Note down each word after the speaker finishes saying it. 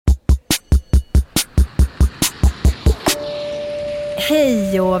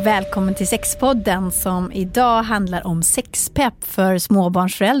Hej och välkommen till Sexpodden som idag handlar om sexpepp för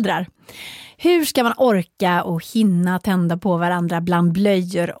småbarnsföräldrar. Hur ska man orka och hinna tända på varandra bland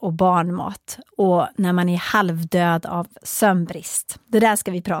blöjor och barnmat? Och när man är halvdöd av sömnbrist. Det där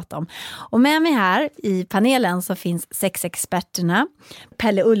ska vi prata om. Och med mig här i panelen så finns sexexperterna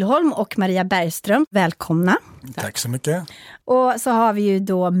Pelle Ullholm och Maria Bergström. Välkomna. Tack så mycket. Och så har vi ju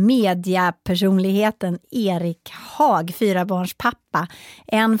då mediapersonligheten Erik Haag, 4-barnspappa,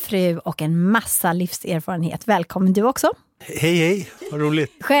 en fru och en massa livserfarenhet. Välkommen du också. Hej, vad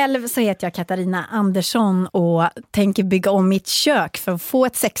roligt. Själv så heter jag Katarina Andersson och tänker bygga om mitt kök för att få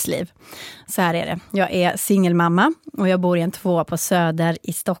ett sexliv. Så här är det. Jag är singelmamma och jag bor i en 2 på Söder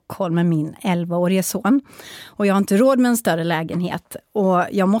i Stockholm med min 11-årige son. Och jag har inte råd med en större lägenhet och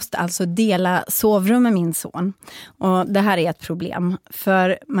jag måste alltså dela sovrum med min son. Och det här är ett problem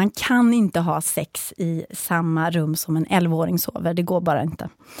för man kan inte ha sex i samma rum som en 11-åring sover. Det går bara inte.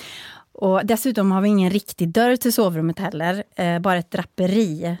 Och dessutom har vi ingen riktig dörr till sovrummet heller. Bara ett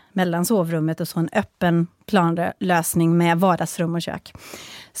draperi mellan sovrummet och så en öppen planlösning med vardagsrum och kök.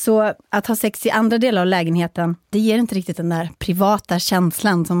 Så att ha sex i andra delar av lägenheten, det ger inte riktigt den där privata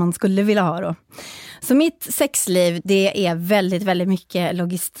känslan som man skulle vilja ha då. Så mitt sexliv, det är väldigt, väldigt mycket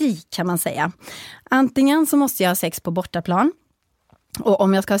logistik kan man säga. Antingen så måste jag ha sex på bortaplan. Och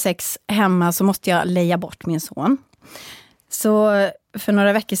om jag ska ha sex hemma så måste jag leja bort min son. Så för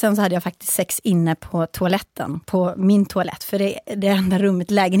några veckor sedan så hade jag faktiskt sex inne på toaletten, på min toalett. För det är det enda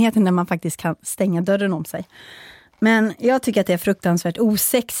rummet i lägenheten där man faktiskt kan stänga dörren om sig. Men jag tycker att det är fruktansvärt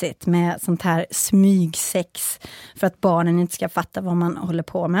osexigt med sånt här smygsex för att barnen inte ska fatta vad man håller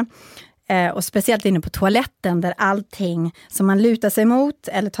på med. Och speciellt inne på toaletten där allting som man lutar sig mot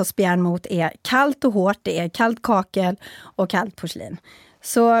eller tar spjärn mot är kallt och hårt. Det är kallt kakel och kallt porslin.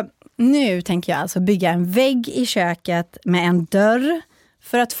 Så nu tänker jag alltså bygga en vägg i köket med en dörr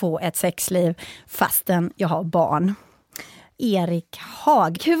för att få ett sexliv fastän jag har barn. Erik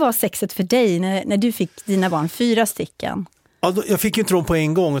Haag, hur var sexet för dig när du fick dina barn, 4 stycken? Ja, jag fick ju inte dem på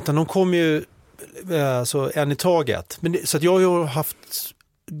en gång utan de kom ju alltså, en i taget. Men så att jag har ju haft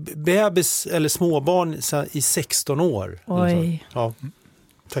bebis eller småbarn i 16 år. Oj. Ja.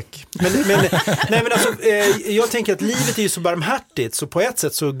 Tack. Men alltså, jag tänker att livet är ju så barmhärtigt så på ett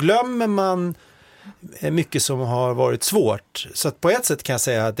sätt så glömmer man mycket som har varit svårt. Så att på ett sätt kan jag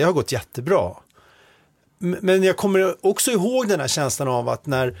säga att det har gått jättebra. Men jag kommer också ihåg den här känslan av att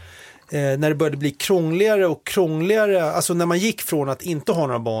när det började bli krångligare och krångligare, alltså när man gick från att inte ha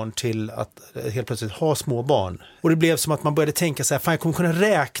några barn till att helt plötsligt ha små barn. Och det blev som att man började tänka så här, fan jag kommer kunna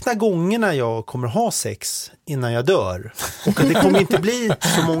räkna gångerna jag kommer ha sex innan jag dör. Och att det kommer inte bli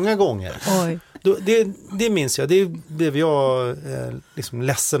så många gånger. Oj. Det minns jag, det blev jag liksom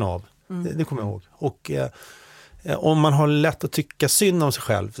ledsen av. Det kommer jag ihåg. Och om man har lätt att tycka synd om sig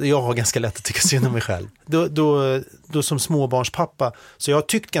själv, jag har ganska lätt att tycka synd om mig själv, då som småbarnspappa, så jag har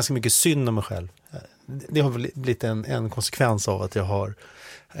tyckt ganska mycket synd om mig själv. Det har blivit en konsekvens av att jag har,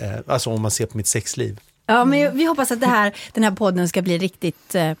 alltså om man ser på mitt sexliv. Ja, men vi hoppas att den här podden ska bli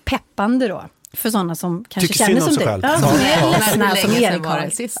riktigt peppande då. För sådana som kanske tycker känner synd som om sig du. själv. Ja, som är ledsna som länge Erik var det har.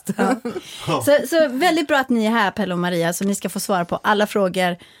 sist. Ja. Så väldigt bra att ni är här, Pelle och Maria, så ni ska få svara på alla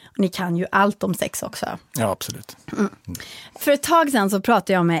frågor. Ni kan ju allt om sex också. Ja, absolut. För ett tag sedan så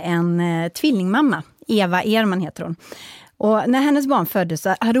pratade jag med en tvillingmamma. Eva Erman heter hon. Och när hennes barn föddes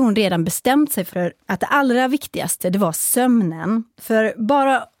så hade hon redan bestämt sig för att det allra viktigaste, det var sömnen. För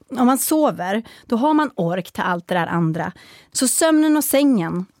bara om man sover, då har man ork till allt det där andra. Så sömnen och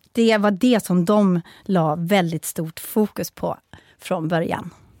sängen, det var det som de la väldigt stort fokus på från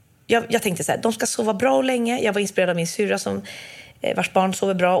början. Jag tänkte så här, de ska sova bra och länge. Jag var inspirerad av min syrra vars barn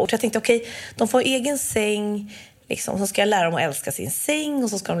sover bra. Och jag tänkte okej, de får egen säng. Liksom, så ska jag lära dem att älska sin säng och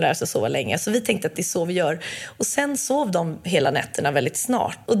så ska de lära sig att sova länge. Så vi tänkte att det är så vi gör. Och sen sov de hela nätterna väldigt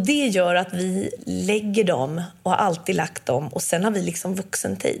snart. Och det gör att vi lägger dem och har alltid lagt dem. Och sen har vi liksom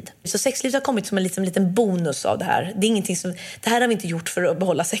vuxentid. Så sexlivet har kommit som en liten bonus av det här. Det är ingenting det här har vi inte gjort för att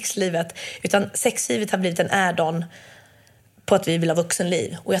behålla sexlivet. Utan sexlivet har blivit en add-on på att vi vill ha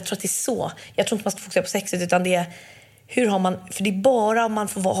vuxenliv. Och jag tror att det är så. Jag tror inte man ska fokusera på sexet utan det är hur har man, för det är bara om man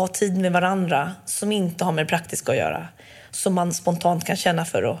får ha tid med varandra som inte har med det praktiska att göra som man spontant kan känna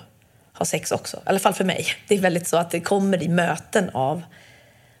för att ha sex också. I alla fall för mig. Det är väldigt så att det kommer i möten av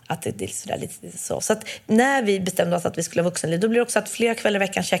att det är sådär lite så. Så att när vi bestämde oss att vi skulle ha vuxenliv, då blir det också att flera kvällar i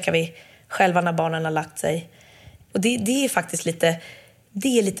veckan checkar vi själva när barnen har lagt sig. Och det är faktiskt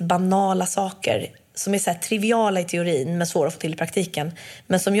lite banala saker som är så här triviala i teorin men svåra att få till i praktiken.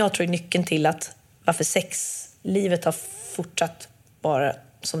 Men som jag tror är nyckeln till att varför sexlivet har fortsatt bara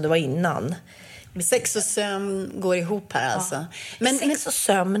som det var innan. Sex och sömn går ihop här alltså. Men sex och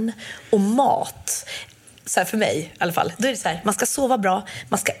sömn och mat, så här för mig i alla fall, då är det så här, man ska sova bra,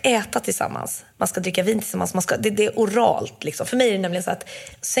 man ska äta tillsammans, man ska dricka vin tillsammans, det är oralt liksom. För mig är det nämligen så att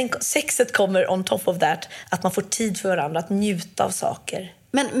sexet kommer on top of that, att man får tid för varandra, att njuta av saker.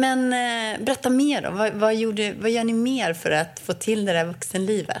 Men berätta mer då, vad gör ni mer för att få till det där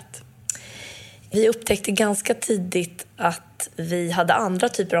vuxenlivet? Vi upptäckte ganska tidigt att vi hade andra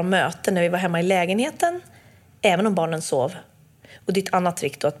typer av möten när vi var hemma i lägenheten, även om barnen sov. Och det är ett annat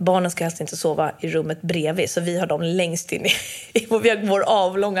trick då, att barnen ska helst inte sova i rummet bredvid. Så vi har dem längst in i vår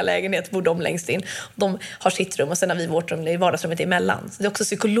avlånga lägenhet, bor de längst in. De har sitt rum och sen har vi vårt rum i vardagsrummet emellan. Så det är också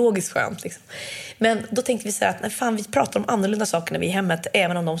psykologiskt skönt. Liksom. Men då tänkte vi så här att vi pratar om annorlunda saker när vi är i hemmet,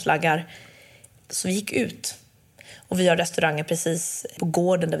 även om de slaggar. Så vi gick ut. Och vi har restauranger precis på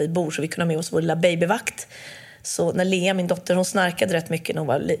gården där vi bor, så vi kunde ha med oss vår lilla babyvakt. Så när Lea, min dotter, hon snarkade rätt mycket när hon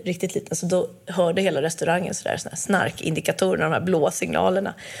var riktigt liten, så då hörde hela restaurangen såna här snarkindikatorer, de här blå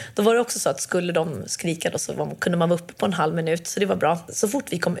signalerna. Då var det också så att skulle de skrika då, så kunde man vara uppe på en halv minut, så det var bra. Så fort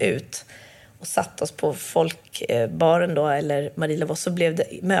vi kom ut och satt oss på folkbaren då, eller Marielevås, så blev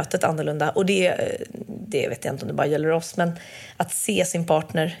mötet annorlunda. Och det vet jag inte om det bara gäller oss, men att se sin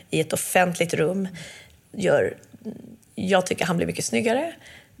partner i ett offentligt rum jag tycker han blir mycket snyggare.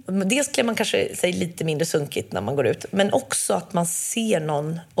 Dels klär man kanske sig lite mindre sunkigt när man går ut, men också att man ser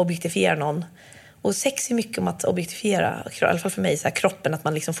någon, objektifiera någon. Och sex är mycket om att objektifiera, i alla fall för mig, så här, kroppen, att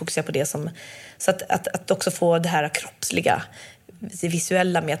man liksom fokuserar på det som, så att också få det här kroppsliga, det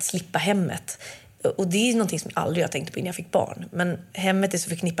visuella med att slippa hemmet. Och det är någonting som jag aldrig har tänkt på innan jag fick barn. Men hemmet är så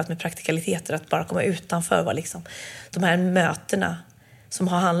förknippat med praktikaliteter, att bara komma utanför var liksom de här mötena som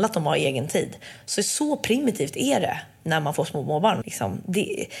har handlat om att ha egen tid. Så primitivt är det när man får småbarn. Liksom.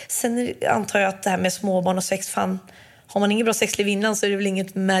 Sen antar jag att det här med småbarn och sex, har man ingen bra sexliv innan så är det väl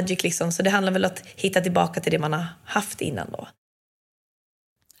inget magic. Liksom. Så det handlar väl om att hitta tillbaka till det man har haft innan då.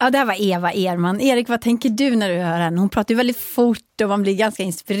 Ja, det här var Eva Erman. Erik, vad tänker du när du hör henne? Hon pratar ju väldigt fort och man blir ganska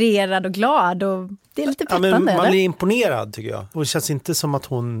inspirerad och glad. Och det är lite peppande, men man eller? blir imponerad, tycker jag. Och det känns inte som att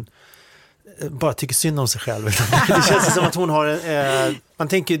hon bara tycker synd om sig själv. Det känns som att hon har man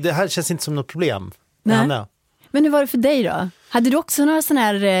tänker, det här känns inte som något problem med henne. Men hur var det för dig då? Hade du också några sådana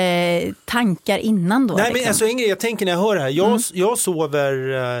här tankar innan då? Nej, liksom? Men alltså Ingrid, jag tänker när jag hör det här, jag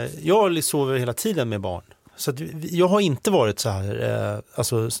sover hela tiden med barn. Så att jag har inte varit så här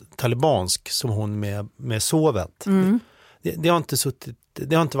talibansk som hon med sovet. Det har inte suttit,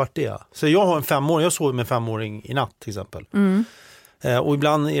 det har inte varit det. Så jag har en 5-åring, jag sover med en 5-åring i natt till exempel. Och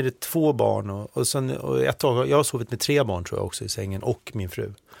ibland är det 2 barn och ett tag, jag har sovit med 3 barn tror jag också i sängen och min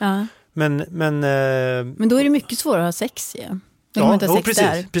fru. Ja. Men då är det mycket svårare att ha sex ju. Ja,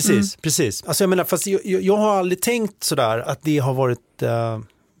 precis. Alltså jag menar, fast jag har aldrig tänkt sådär att det har varit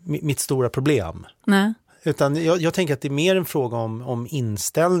mitt stora problem. Nej. Utan jag tänker att det är mer en fråga om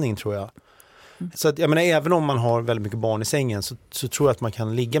inställning, tror jag. Så att, jag menar, även om man har väldigt mycket barn i sängen så tror jag att man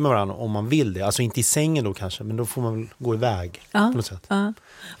kan ligga med varandra om man vill det. Alltså inte i sängen då kanske, men då får man väl gå iväg på något sätt. Ja.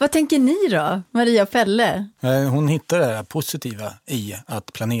 Vad tänker ni då, Maria och Pelle? Hon hittar det här positiva i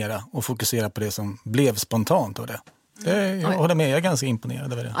att planera och fokusera på det som blev spontant av det. Jag håller med, jag är ganska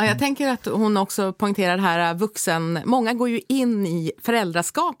imponerad över det. Ja, jag tänker att hon också poängterar det här vuxen. Många går ju in i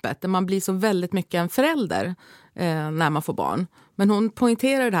föräldraskapet där man blir så väldigt mycket en förälder när man får barn. Men hon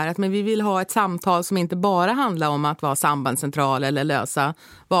poängterar det här att vi vill ha ett samtal som inte bara handlar om att vara sambandscentral eller lösa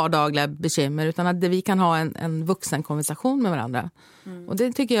vardagliga bekymmer, utan att vi kan ha en vuxen konversation med varandra. Och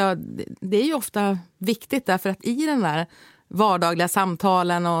det tycker jag, det är ju ofta viktigt, därför att i den där vardagliga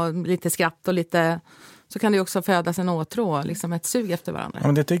samtalen och lite skratt och lite, så kan det också födas en åtrå, liksom ett sug efter varandra. Ja,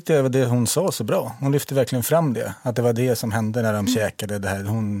 men det tyckte jag var det hon sa så bra. Hon lyfte verkligen fram det. Att det var det som hände när de käkade det här.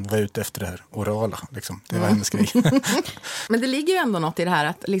 Hon var ute efter det här orala. Liksom. Det var hennes grej. Men det ligger ju ändå något i det här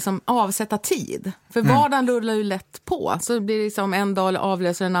att liksom avsätta tid. För vardagen rullar ju lätt på. Så blir det liksom en dag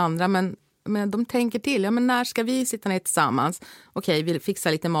avlöser den andra. Men de tänker till. Ja, men när ska vi sitta ner tillsammans? Okej, vi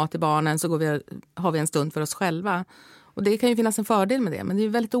fixar lite mat till barnen, så har vi en stund för oss själva. Och det kan ju finnas en fördel med det, men det är ju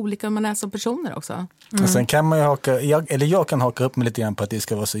väldigt olika om man är som personer också. Och sen kan man ju jag kan haka upp mig lite grann på att det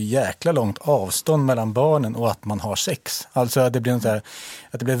ska vara så jäkla långt avstånd mellan barnen och att man har sex. Alltså att det blir något där,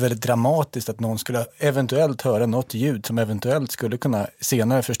 att det blir väldigt dramatiskt att någon skulle eventuellt höra något ljud som eventuellt skulle kunna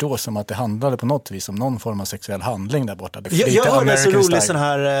senare förstå som att det handlade på något vis om någon form av sexuell handling där borta. Jag hörde en så rolig sån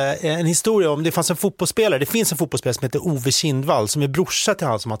här, en historia om, det fanns en fotbollsspelare, det finns en fotbollsspelare som heter Ove Kindvall som är brorsa till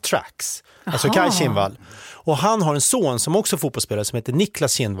han som har Tracks. Alltså Kai Kindvall. Och han har en son som också är fotbollsspelare som heter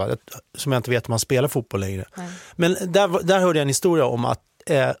Niklas Kindvall, som jag inte vet om han spelar fotboll längre. Nej. Men där hörde jag en historia om att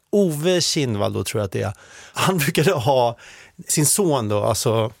Ove Kindvall, då tror jag att det är, han brukade ha sin son då,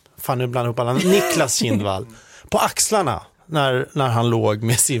 alltså fan nu blandar ihop alla, Niklas Kindvall på axlarna när han låg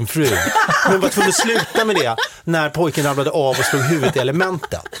med sin fru. Men var tvungen att sluta med det när pojken ramlade av och slog huvudet i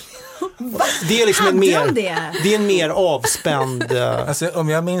elementet. Det är liksom en mer avspänd... Alltså, om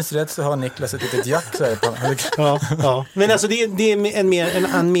jag minns rätt så har Niklas ett litet jack så här på. Ja. Men alltså det är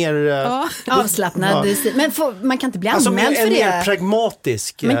en mer avslappnad stil. Men man kan inte bli anmäld för det. En mer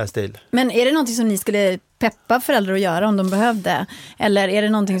pragmatisk stil. Men är det någonting som ni skulle peppa föräldrar att göra om de behövde? Eller är det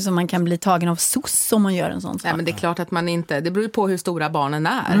någonting som man kan bli tagen av SOS om man gör en sån sak? Nej, men det är klart att man inte... Det beror ju på hur stora barnen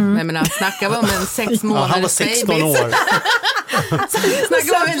är. Men jag menar, snackar vi om en 6 månader han var 16 år.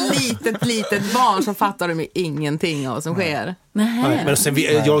 Snackar vi om ett litet barn som fattar de ju ingenting av vad som sker. Nej, men sen,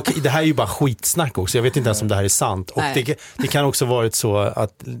 det här är ju bara skitsnack också. Jag vet inte ens om det här är sant. Och det kan också varit så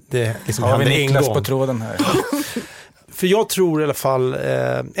att det liksom hände en gång. På tråden här. För jag tror i alla fall,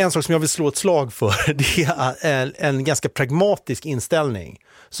 en sak som jag vill slå ett slag för, det är en ganska pragmatisk inställning.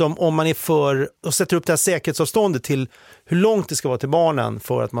 Som om man är för, och sätter upp det här säkerhetsavståndet till hur långt det ska vara till barnen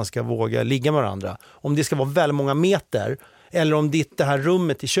för att man ska våga ligga med varandra. Om det ska vara väldigt många meter, eller om det här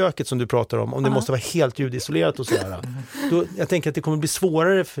rummet i köket som du pratar om det måste vara helt ljudisolerat och sådär. Jag tänker att det kommer bli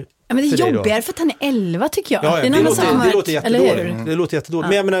svårare för men det är jobbigare för att han är 11 tycker jag. Ja, det låter jättedåligt. Det låter jättedåligt.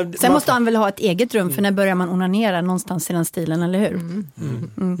 Men jag menar, sen måste han väl ha ett eget rum, för när börjar man onanera någonstans i den stilen, eller hur?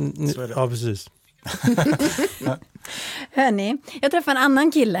 Ja, precis. Hörni, jag träffade en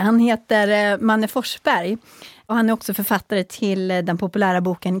annan kille. Han heter Manne Forsberg. Och han är också författare till den populära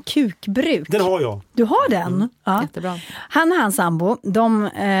boken Kukbruk. Den har jag. Du har den? Ja. Jättebra. Han och hans sambo, de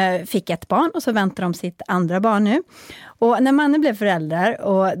fick ett barn och så väntar de sitt andra barn nu. Och när Manne blev föräldrar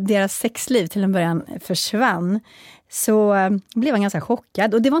och deras sexliv till en början försvann, så blev han ganska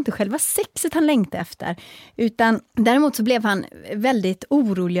chockad. Och det var inte själva sexet han längtade efter. Utan däremot så blev han väldigt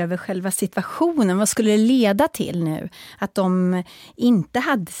orolig över själva situationen. Vad skulle det leda till nu? Att de inte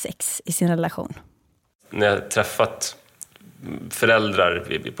hade sex i sin relation. När jag träffat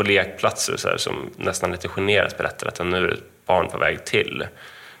föräldrar på lekplatser så här, som nästan lite generat berättar att nu är ett barn på väg till.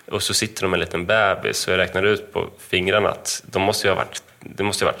 Och så sitter de med en liten bebis och jag räknar ut på fingrarna att det måste ha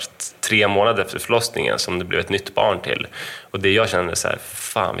varit 3 månader efter förlossningen som det blev ett nytt barn till. Och det jag känner så här,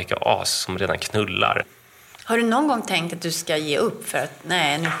 fan vilka as som redan knullar. Har du någon gång tänkt att du ska ge upp för att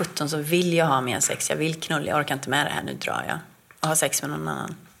nej, nu 17 så vill jag ha mer sex, jag vill knulla, jag orkar inte med det här, nu drar jag och ha sex med någon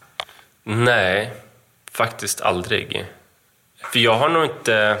annan? Nej, faktiskt aldrig. För jag har nog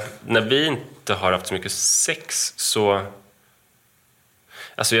inte, när vi inte har haft så mycket sex så...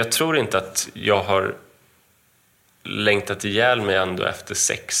 Alltså jag tror inte att jag har längtat ihjäl mig ändå efter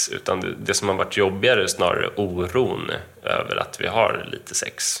sex, utan det som har varit jobbigare är snarare oron över att vi har lite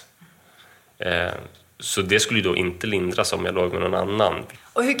sex. Så det skulle ju då inte lindras om jag låg med någon annan.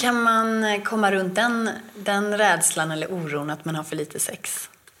 Och hur kan man komma runt den rädslan eller oron att man har för lite sex?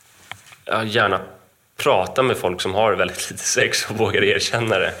 Jag gärna prata med folk som har väldigt lite sex och vågar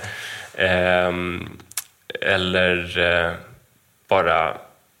erkänna det. Eller bara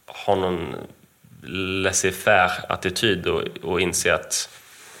ha någon laissez-faire-attityd och inse att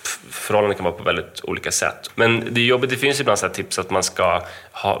förhållanden kan vara på väldigt olika sätt. Men det är jobbigt, det finns ibland så här tips att man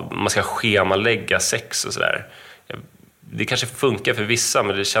ska schemalägga sex och sådär. Det kanske funkar för vissa,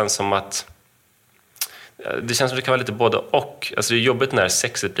 men det känns som att det kan vara lite både och. Alltså det är jobbigt när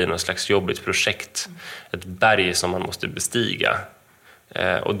sexet blir någon slags jobbigt projekt. Ett berg som man måste bestiga.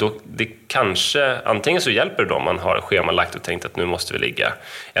 Och då, det kanske, antingen så hjälper det om man har schemalagt och tänkt att nu måste vi ligga.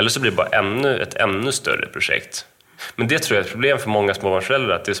 Eller så blir det bara ett ännu större projekt. Men det tror jag är ett problem för många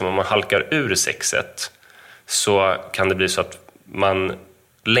småbarnsföräldrar. Att det är som om man halkar ur sexet så kan det bli så att man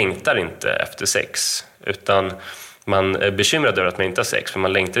längtar inte efter sex. Utan man är bekymrad över att man inte har sex, för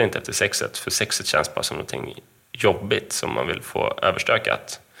man längtar inte efter sexet. För sexet känns bara som någonting jobbigt som man vill få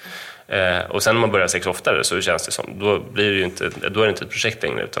överstökat. Och sen när man börjar sex oftare så känns det som, då är det inte ett projekt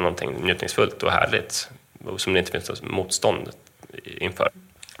längre utan någonting njutningsfullt och härligt som det inte finns motstånd inför.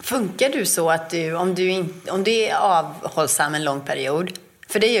 Funkar du så att du, om du är avhållsam en lång period,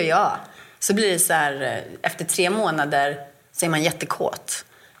 för det gör jag, så blir det så här, efter 3 månader så är man jättekåt.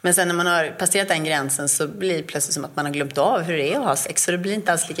 Men sen när man har passerat den gränsen så blir det plötsligt som att man har glömt av hur det är att ha sex. Så det blir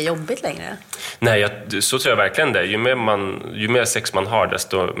inte alls lika jobbigt längre. Nej, så tror jag verkligen det. Ju mer sex man har,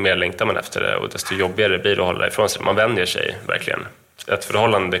 desto mer längtar man efter det. Och desto jobbigare blir det att hålla ifrån sig. Man vänjer sig verkligen. Ett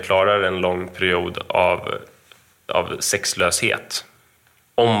förhållande klarar en lång period av sexlöshet.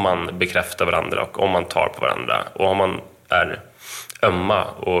 Om man bekräftar varandra och om man tar på varandra. Och om man är ömma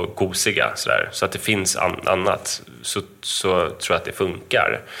och gosiga så att det finns annat, så tror jag att det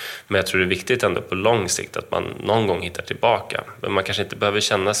funkar. Men jag tror det är viktigt ändå på lång sikt att man någon gång hittar tillbaka. Men man kanske inte behöver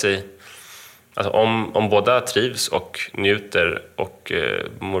känna sig Alltså om båda trivs och njuter och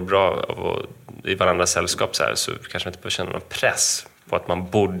mår bra av i varandras sällskap så kanske man inte behöver känna någon press på att man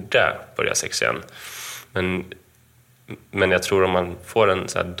borde börja sex igen. Men jag tror om man får en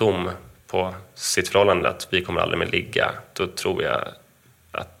så här dom på sitt förhållande att vi kommer aldrig mer ligga, då tror jag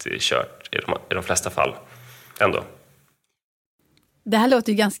att det är kört i de flesta fall ändå. Det här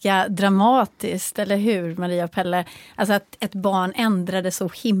låter ju ganska dramatiskt, eller hur Maria och Pelle? Alltså att ett barn ändrade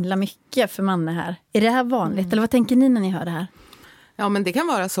så himla mycket för Manne här. Är det här vanligt? Eller vad tänker ni när ni hör det här? Ja, men det kan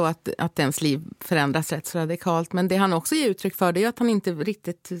vara så att ens liv förändras rätt så radikalt. Men det han också ger uttryck för det är att han inte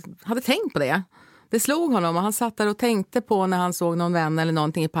riktigt hade tänkt på det. Det slog honom och han satt där och tänkte på när han såg någon vän eller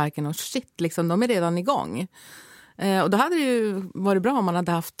någonting i parken och shit, liksom, de är redan igång. Och då hade det ju varit bra om man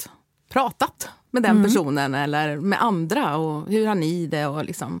hade pratat med den personen eller med andra och hur han i det och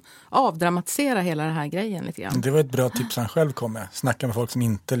liksom avdramatisera hela den här grejen lite grann. Det var ett bra tips han själv kom med. Snacka med folk som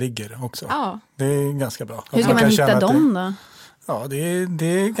inte ligger också. Ja. Det är ganska bra. Hur ska man hitta dem då? Ja, det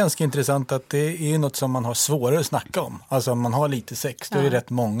är ganska intressant att det är något som man har svårare att snacka om. Alltså om man har lite sex, då är det rätt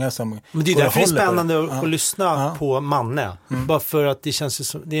många som... Men det är därför det är spännande att lyssna på Manne. Bara för att det känns ju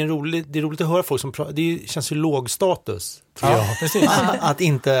som, det är roligt att höra folk som pratar. Det känns ju låg status. Precis. Att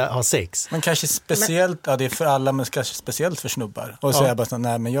inte ha sex. Men kanske speciellt, det är för alla, men kanske speciellt för snubbar. Och säga bara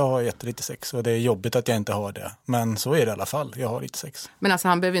nej men jag har jättelite sex och det är jobbigt att jag inte har det. Men så är det i alla fall, jag har lite sex. Men alltså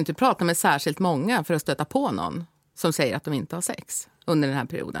han behöver inte prata med särskilt många för att stöta på någon som säger att de inte har sex under den här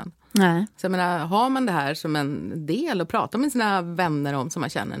perioden. Nej. Så jag menar, har man det här som en del och pratar med sina vänner om som man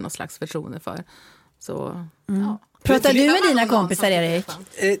känner någon slags förtroende för, så ja. Pratar du med dina kompisar, Erik?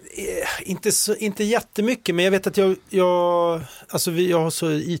 Inte jättemycket, men jag vet att jag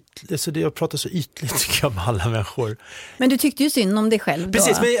pratar så ytligt tycker jag med alla människor. Men du tyckte ju synd om dig själv då.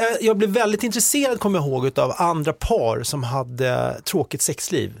 Precis, men jag blev väldigt intresserad, kommer jag ihåg, av andra par som hade tråkigt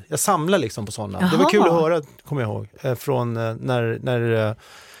sexliv. Jag samlar liksom på sådana. Det var kul att höra, kommer jag ihåg, från när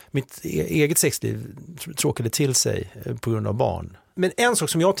mitt eget sexliv tråkade till sig på grund av barn. Men en sak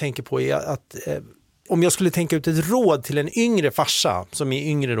som jag tänker på är att om jag skulle tänka ut ett råd till en yngre farsa som är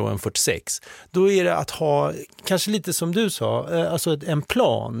yngre då än 46, då är det att ha, kanske lite som du sa, alltså en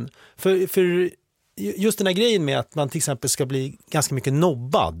plan. För just den här grejen med att man till exempel ska bli ganska mycket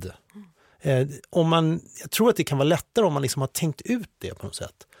nobbad. Jag tror att det kan vara lättare om man liksom har tänkt ut det på något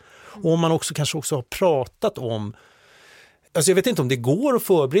sätt. Och om man kanske också har pratat om, alltså jag vet inte om det går att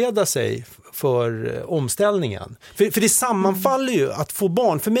förbereda sig för omställningen. För det sammanfaller ju att få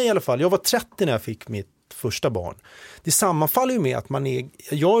barn, för mig i alla fall, jag var 30 när jag fick mitt första barn. Det sammanfaller ju med att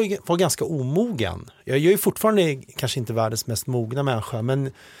jag var ganska omogen. Jag är ju fortfarande kanske inte världens mest mogna människa,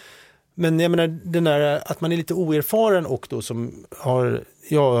 men jag menar den där att man är lite oerfaren och då som har,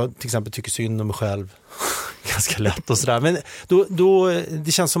 jag till exempel tycker synd om mig själv ganska lätt och sådär. Men då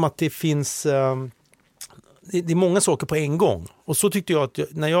det känns som att det finns... Det är många saker på en gång. Och så tyckte jag att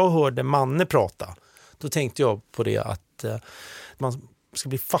när jag hörde Manne prata, då tänkte jag på det att man ska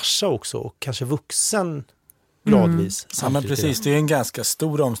bli farsa också och kanske vuxen gradvis. Ja, men precis, det är en ganska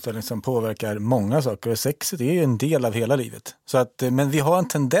stor omställning som påverkar många saker och sexet är ju en del av hela livet. Så att, men vi har en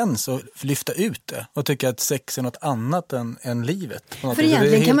tendens att lyfta ut det och tycka att sex är något annat än livet. För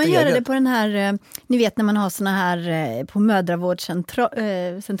egentligen kan man göra det på den här, ni vet när man har såna här på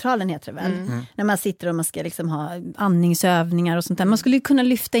mödravårdscentralen heter det väl, när man sitter och man ska liksom ha andningsövningar och sånt där. Man skulle ju kunna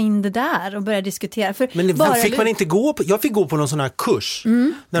lyfta in det där och börja diskutera. Men fick man inte gå på, jag fick gå på någon sån här kurs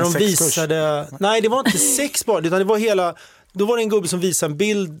när de visade, nej det var inte sex bara, utan det var då var det en gubbe som visade en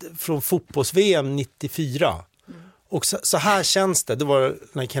bild från fotbolls-VM 94. Och så här känns det var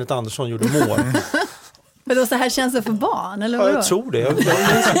när Kenneth Andersson gjorde mål. Men då så här känns det för barn, eller vad? Ja, jag tror det.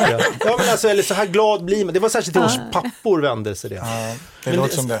 Ja, men alltså, eller så här glad blir man. Det var särskilt till års pappor vände sig det. Ja, det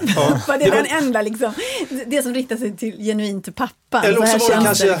låter som det. Ja. Var det den enda liksom, det som riktar sig till genuint till pappa. Eller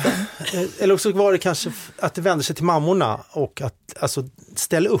också var det kanske att det vände sig till mammorna och att alltså,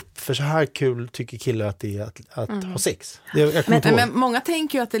 ställa upp, för så här kul tycker killar att det är att ha sex. Men många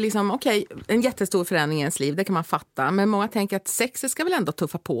tänker ju att det är liksom, en jättestor förändring i ens liv, det kan man fatta. Men många tänker att sexet ska väl ändå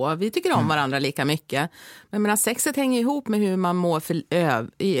tuffa på. Vi tycker om varandra lika mycket. Men sexet hänger ihop med hur man mår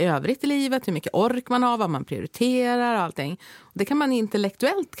i övrigt i livet, hur mycket ork man har, vad man prioriterar och allting. Det kan man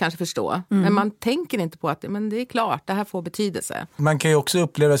intellektuellt kanske förstå, men man tänker inte på att men det är klart, det här får betydelse. Man kan ju också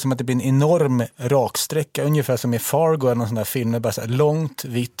uppleva det som att det blir en enorm raksträcka, ungefär som i Fargo eller någon sån där film, bara så här långt,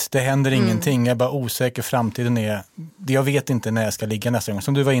 vitt, det händer ingenting, jag är bara osäker, framtiden är, jag vet inte när jag ska ligga nästa gång.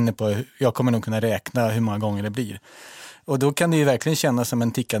 Som du var inne på, jag kommer nog kunna räkna hur många gånger det blir. Och då kan det ju verkligen kännas som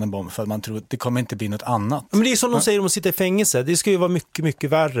en tickande bomb för att man tror att det kommer inte bli något annat. Men det är som de säger om att sitta i fängelse. Det ska ju vara mycket, mycket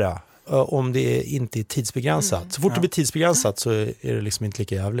värre om det inte är tidsbegränsat. Så fort det blir tidsbegränsat så är det liksom inte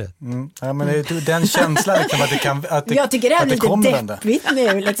lika jävligt. Ja, men det är den känslan liksom, att det kan jag tycker det är lite deppigt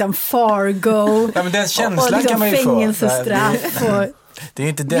nu, liksom Fargo ja, men den känslan och liksom kan man ju fängelsestraff. Det är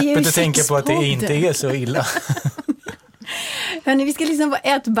inte deppigt att tänka på att det inte är så illa. Hörrni, vi ska lyssna på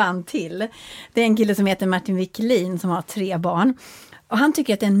ett band till. Det är en kille som heter Martin Wiklin som har 3 barn. Och han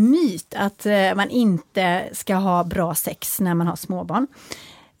tycker att det är en myt att man inte ska ha bra sex när man har småbarn.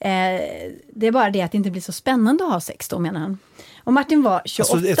 Det är bara det att det inte blir så spännande att ha sex då, menar han. Och Martin var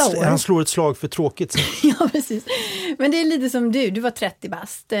 28 år. Han slår ett slag för tråkigt. Ja, precis. Men det är lite som du var 30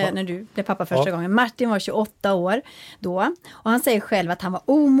 bast när du blev pappa första gången. Martin var 28 år då. Och han säger själv att han var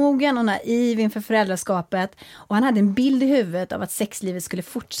omogen och naiv inför föräldraskapet. Och han hade en bild i huvudet av att sexlivet skulle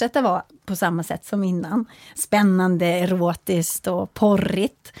fortsätta vara på samma sätt som innan. Spännande, erotiskt och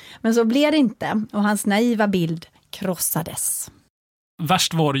porrigt. Men så blev det inte. Och hans naiva bild krossades.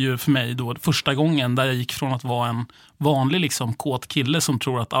 Värst var det ju för mig då första gången där jag gick från att vara en vanlig liksom kåt kille som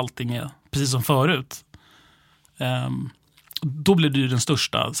tror att allting är precis som förut. Då blev det ju den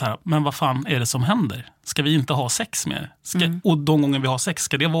största så här, men vad fan är det som händer? Ska vi inte ha sex mer? Och de gånger vi har sex,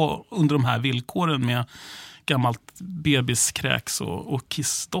 ska det vara under de här villkoren med gammalt bebiskräks och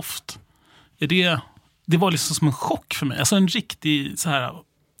kissdoft? Det var liksom som en chock för mig. Alltså en riktig så här,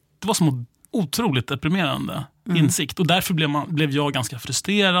 det var som otroligt deprimerande insikt. Och därför blev jag ganska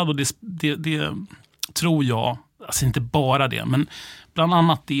frustrerad och det tror jag, alltså inte bara det, men bland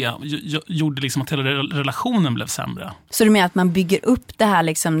annat det gjorde liksom att hela relationen blev sämre. Så du menar att man bygger upp det här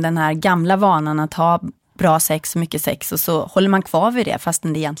liksom, den här gamla vanan att ha bra sex och mycket sex och så håller man kvar vid det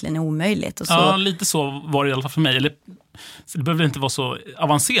fastän det egentligen är omöjligt. Och så... Ja, lite så var det i alla fall för mig. Så det behöver inte vara så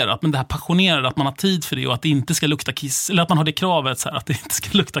avancerat, men det här passionerade att man har tid för det och att det inte ska lukta kiss, eller att man har det kravet så här, att det inte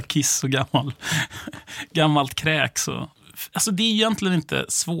ska lukta kiss och gammalt kräks. Alltså det är egentligen inte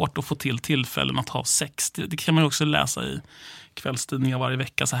svårt att få till tillfällen att ha sex. Det kan man ju också läsa i kvällstidningar varje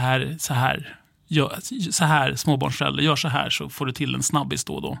vecka. Så här småbarnsförälder, gör så här så får du till en snabbis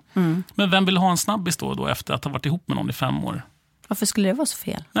då och då. Men vem vill ha en snabbis då och då efter att ha varit ihop med någon i 5 år? Varför skulle det vara så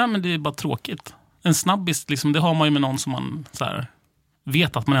fel? Nej, men det är bara tråkigt. En snabbis, liksom, det har man ju med någon som man så här,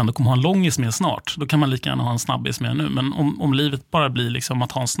 vet att man ändå kommer ha en långis med snart. Då kan man lika gärna ha en snabbis med nu. Men om livet bara blir liksom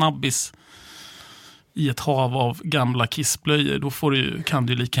att ha en snabbis i ett hav av gamla kissblöjor, då kan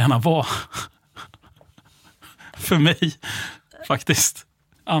det ju lika gärna vara för mig faktiskt.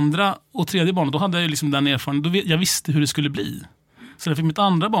 Andra och tredje barn, då hade jag ju liksom den erfarenheten. Jag visste hur det skulle bli. Så när jag fick mitt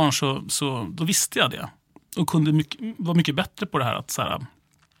andra barn så då visste jag det. Och kunde vara mycket bättre på det här att så här,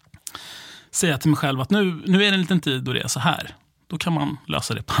 säga till mig själv att nu är det en liten tid då det är så här. Då kan man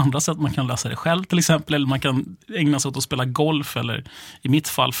lösa det på andra sätt. Man kan lösa det själv till exempel. Eller man kan ägna sig åt att spela golf. Eller i mitt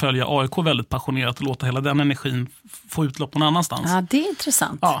fall följa AIK väldigt passionerat och låta hela den energin få utlopp någon annanstans. Ja, det är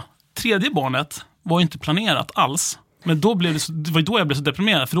intressant. Ja, tredje barnet var inte planerat alls. Men det var då jag blev så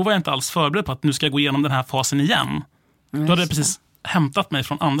deprimerad. För då var jag inte alls förberedd på att nu ska jag gå igenom den här fasen igen. Då hade jag precis hämtat mig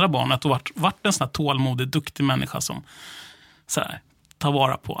från andra barnet och varit en sån här tålmodig, duktig människa som så här, tar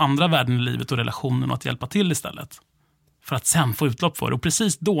vara på andra värden i livet och relationen och att hjälpa till istället. För att sen få utlopp för det. Och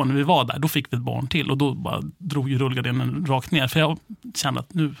precis då när vi var där, då fick vi ett barn till. Och då bara drog ju rullgardinen rakt ner. För jag kände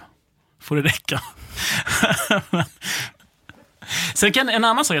att nu får det räcka. Sen kan en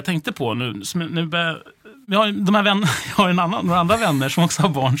annan sak jag tänkte på nu vi har de här vänner, jag har några andra vänner som också har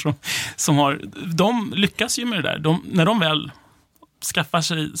barn som har, de lyckas ju med det där. När de väl skaffar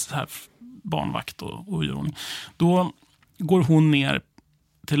sig så här barnvakt och urordning, då går hon ner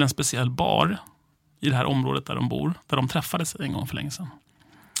till en speciell bar i det här området där de bor, där de träffades en gång för länge sedan.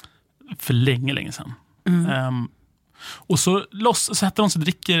 För länge sedan. Och så sätter de sig och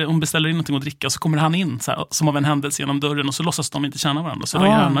dricker, hon beställer in någonting att dricka och så kommer han in så här, som av en händelse genom dörren och så låtsas de inte känna varandra. Så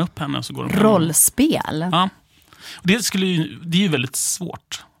raggar han upp henne och så går de rollspel. Ja. Och det är ju väldigt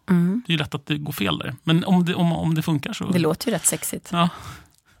svårt. Det är ju lätt att det går fel där. Men om det funkar så... Det låter ju rätt sexigt. Ja.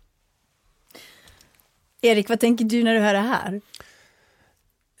 Erik, vad tänker du när du hör det här?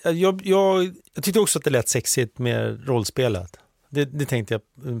 Jag tyckte också att det lät sexigt med rollspelet. Det tänkte jag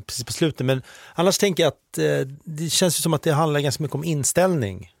precis på slutet. Men annars tänker jag att det känns ju som att det handlar ganska mycket om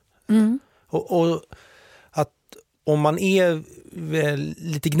inställning. Och att om man är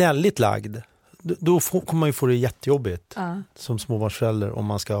lite gnälligt lagd, då kommer man ju få det jättejobbigt som småbarnsförälder. Om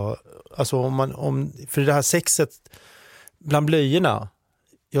man ska, alltså för det här sexet bland blöjorna,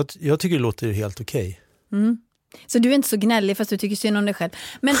 jag tycker det låter helt okej. Så du är inte så gnällig fast du tycker synd om dig själv.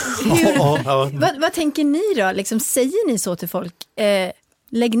 Men vad tänker ni då? Liksom, säger ni så till folk?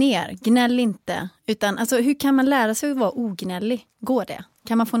 Lägg ner, gnäll inte. Utan, alltså, hur kan man lära sig att vara ognällig? Går det?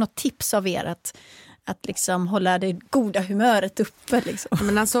 Kan man få något tips av er att att liksom hålla det goda humöret uppe. Liksom.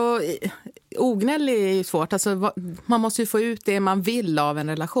 Men alltså, ognällig är ju svårt. Alltså, man måste ju få ut det man vill av en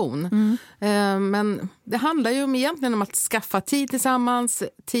relation. Men det handlar ju egentligen om att skaffa tid tillsammans.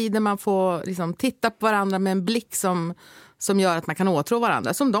 Tid där man får liksom titta på varandra med en blick som gör att man kan åtrå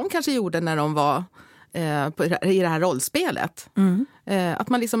varandra. Som de kanske gjorde när de var i det här rollspelet. Att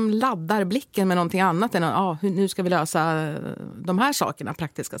man liksom laddar blicken med någonting annat än nu ska vi lösa de här sakerna,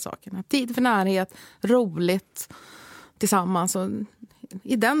 praktiska sakerna. Tid för närhet, roligt tillsammans. Och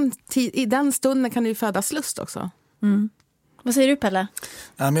i den stunden kan det ju födas lust också. Vad säger du, Pelle?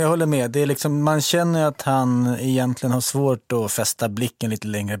 Ja, men jag håller med. Det är liksom, man känner att han egentligen har svårt att fästa blicken lite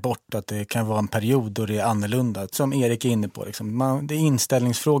längre bort. Att det kan vara en period då det är annorlunda. Som Erik är inne på. Liksom. Det är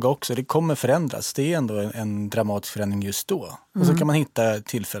inställningsfråga också. Det kommer förändras. Det är ändå en dramatisk förändring just då. Och så kan man hitta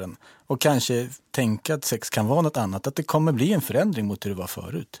tillfällen. Och kanske tänka att sex kan vara något annat. Att det kommer bli en förändring mot hur det var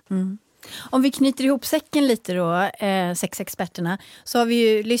förut. Om vi knyter ihop säcken lite då, sexexperterna, så har vi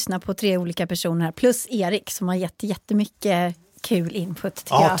ju lyssnat på 3 olika personer här, plus Erik som har gett jättemycket kul input.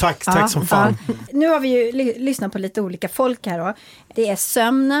 Ja, tack som fan. Ja. Nu har vi ju lyssnat på lite olika folk här då. Det är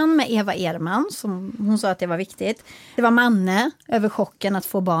sömnen med Eva Erman, som hon sa att det var viktigt. Det var Manne över chocken att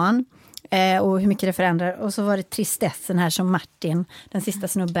få barn. Och hur mycket det förändrar. Och så var det tristessen här som Martin, den sista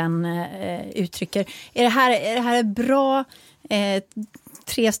snubben, uttrycker. Är det här bra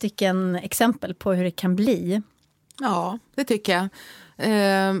 3 stycken exempel på hur det kan bli? Ja, det tycker jag.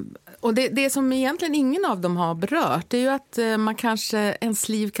 Och det som egentligen ingen av dem har berört, det är ju att ens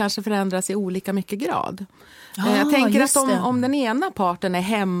liv kanske förändras i olika mycket grad. Jag tänker att om den ena parten är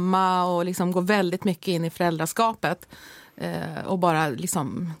hemma och liksom går väldigt mycket in i föräldraskapet och bara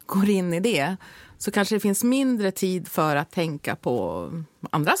liksom går in i det, så kanske det finns mindre tid för att tänka på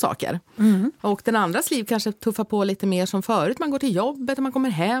andra saker. Och den andras liv kanske tuffar på lite mer som förut. Man går till jobbet och man kommer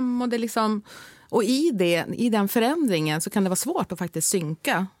hem och det liksom, och i den förändringen så kan det vara svårt att faktiskt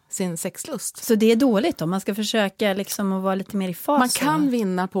synka sin sexlust. Så det är dåligt om man ska försöka liksom att vara lite mer i fas? Man kan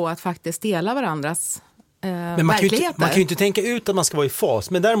vinna på att faktiskt dela varandras men man kan ju inte tänka ut att man ska vara i fas.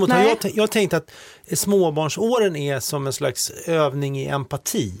 Men däremot har jag tänkt att småbarnsåren är som en slags övning i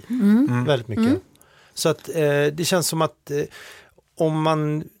empati. Väldigt mycket. Så att det känns som att om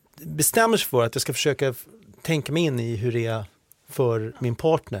man bestämmer sig för att jag ska försöka tänka mig in i hur det är för min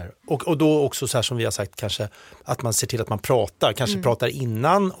partner. Och då också så här som vi har sagt, kanske att man ser till att man pratar. Kanske pratar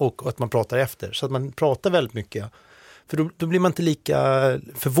innan och att man pratar efter. Så att man pratar väldigt mycket. För då blir man inte lika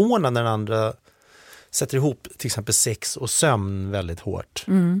förvånad när den andra sätter ihop till exempel sex och sömn väldigt hårt.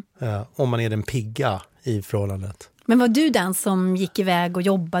 Om man är den pigga i förhållandet. Men var du den som gick iväg och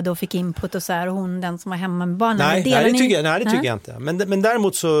jobbade och fick input och så här, och hon den som var hemma med barnen? Nej, det tycker jag inte. Men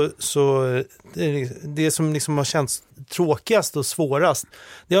däremot så det som liksom har känts tråkigast och svårast,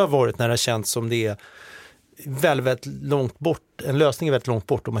 det har varit när det har känts som det är väldigt långt bort, en lösning är väldigt långt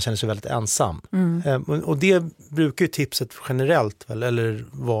bort och man känner sig väldigt ensam. Och det brukar ju tipset generellt eller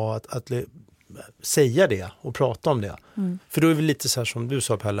vara att säga det och prata om det. För då är det lite så här som du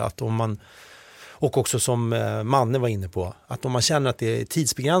sa, Pelle, att om man, och också som Manne var inne på, att om man känner att det är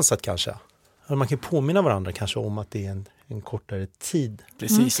tidsbegränsat kanske, man kan påminna varandra kanske om att det är en kortare tid.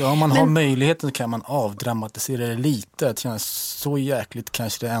 Precis, och om man har möjligheten så kan man avdramatisera det lite, att känna så jäkligt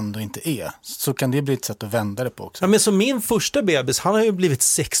kanske det ändå inte är. Så kan det bli ett sätt att vända det på också. Ja, men som min första bebis, han har ju blivit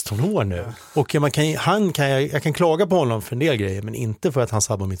 16 år nu. Och jag kan klaga på honom för en del grejer, men inte för att han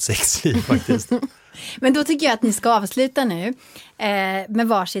sabbar mitt sexliv faktiskt. Men då tycker jag att ni ska avsluta nu med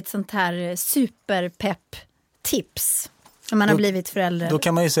varsitt sånt här superpepp-tips. Om man har blivit förälder. Då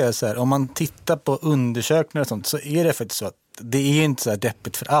kan man ju säga så här, om man tittar på undersökningar och sånt, så är det faktiskt så att det är inte så här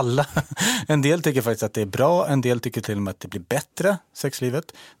deppigt för alla. En del tycker faktiskt att det är bra, en del tycker till och med att det blir bättre,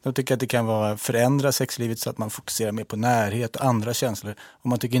 sexlivet. De tycker att det kan vara förändra sexlivet så att man fokuserar mer på närhet och andra känslor. Och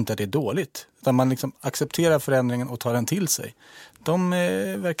man tycker inte att det är dåligt. Utan man liksom accepterar förändringen och tar den till sig. De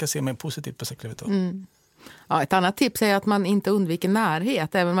verkar se mer positivt på sexlivet då. Ja, ett annat tips är att man inte undviker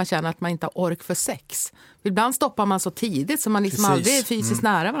närhet, även om man känner att man inte har ork för sex. Ibland stoppar man så tidigt så man liksom aldrig är fysiskt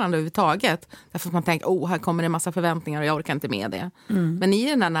nära varandra överhuvudtaget. Därför att man tänker, här kommer det en massa förväntningar och jag orkar inte med det. Men i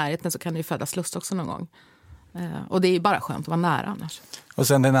den här närheten så kan det ju födas lust också någon gång. Och det är ju bara skönt att vara nära annars. Och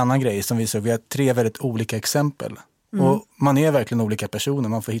sen en annan grej som vi såg, vi har 3 väldigt olika exempel. Och man är verkligen olika personer,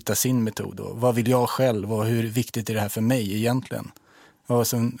 man får hitta sin metod. Och vad vill jag själv och hur viktigt är det här för mig egentligen? Och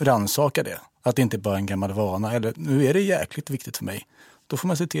sen rannsaka det. Att det inte bara är en gammal vana. Eller nu är det jäkligt viktigt för mig. Då får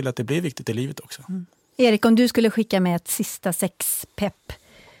man se till att det blir viktigt i livet också. Erik, om du skulle skicka med ett sista sexpepp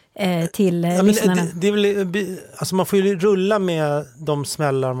till lyssnarna. Det är väl, alltså man får ju rulla med de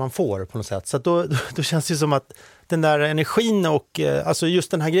smällar man får på något sätt. Så att då känns det som att den där energin och alltså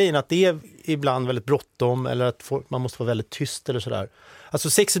just den här grejen att det är ibland väldigt bråttom eller att man måste vara väldigt tyst eller sådär. Alltså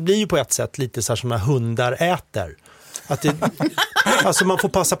sexet blir ju på ett sätt lite så här som när hundar äter. Att alltså man får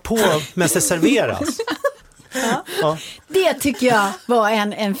passa på medan det serveras. Ja. Det tycker jag var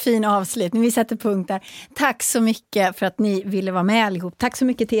en fin avslutning. Vi sätter punkt där. Tack så mycket för att ni ville vara med allihop. Tack så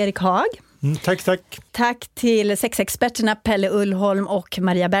mycket till Erik Haag. Tack. Tack till sexexperterna Pelle Ullholm och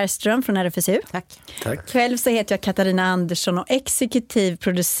Maria Bergström från RFSU. Tack. Själv så heter jag Katarina Andersson och exekutiv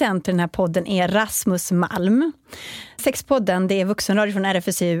producent i den här podden är Rasmus Malm. Sexpodden, det är vuxenradio från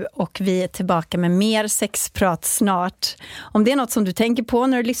RFSU och vi är tillbaka med mer sexprat snart. Om det är något som du tänker på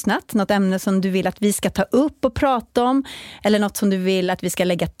när du lyssnat, något ämne som du vill att vi ska ta upp och prata om eller något som du vill att vi ska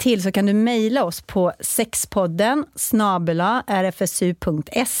lägga till så kan du mejla oss på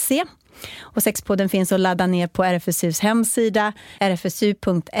sexpodden@rfsu.se. Och sexpodden finns att ladda ner på RFSUs hemsida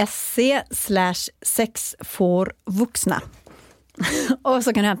rfsu.se/sexforvuxna. Och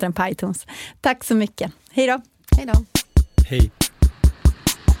så kan du hämta den på iTunes. Tack så mycket. Hej då. Hej då. Hej.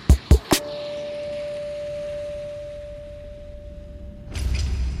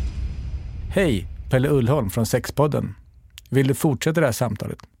 Hej, Pelle Ullholm från Sexpodden. Vill du fortsätta det här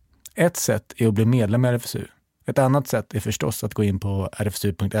samtalet? Ett sätt är att bli medlem i RFSU. Ett annat sätt är förstås att gå in på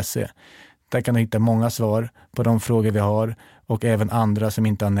rfsu.se. Där kan du hitta många svar på de frågor vi har och även andra som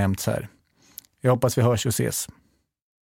inte har nämnts här. Jag hoppas vi hörs och ses.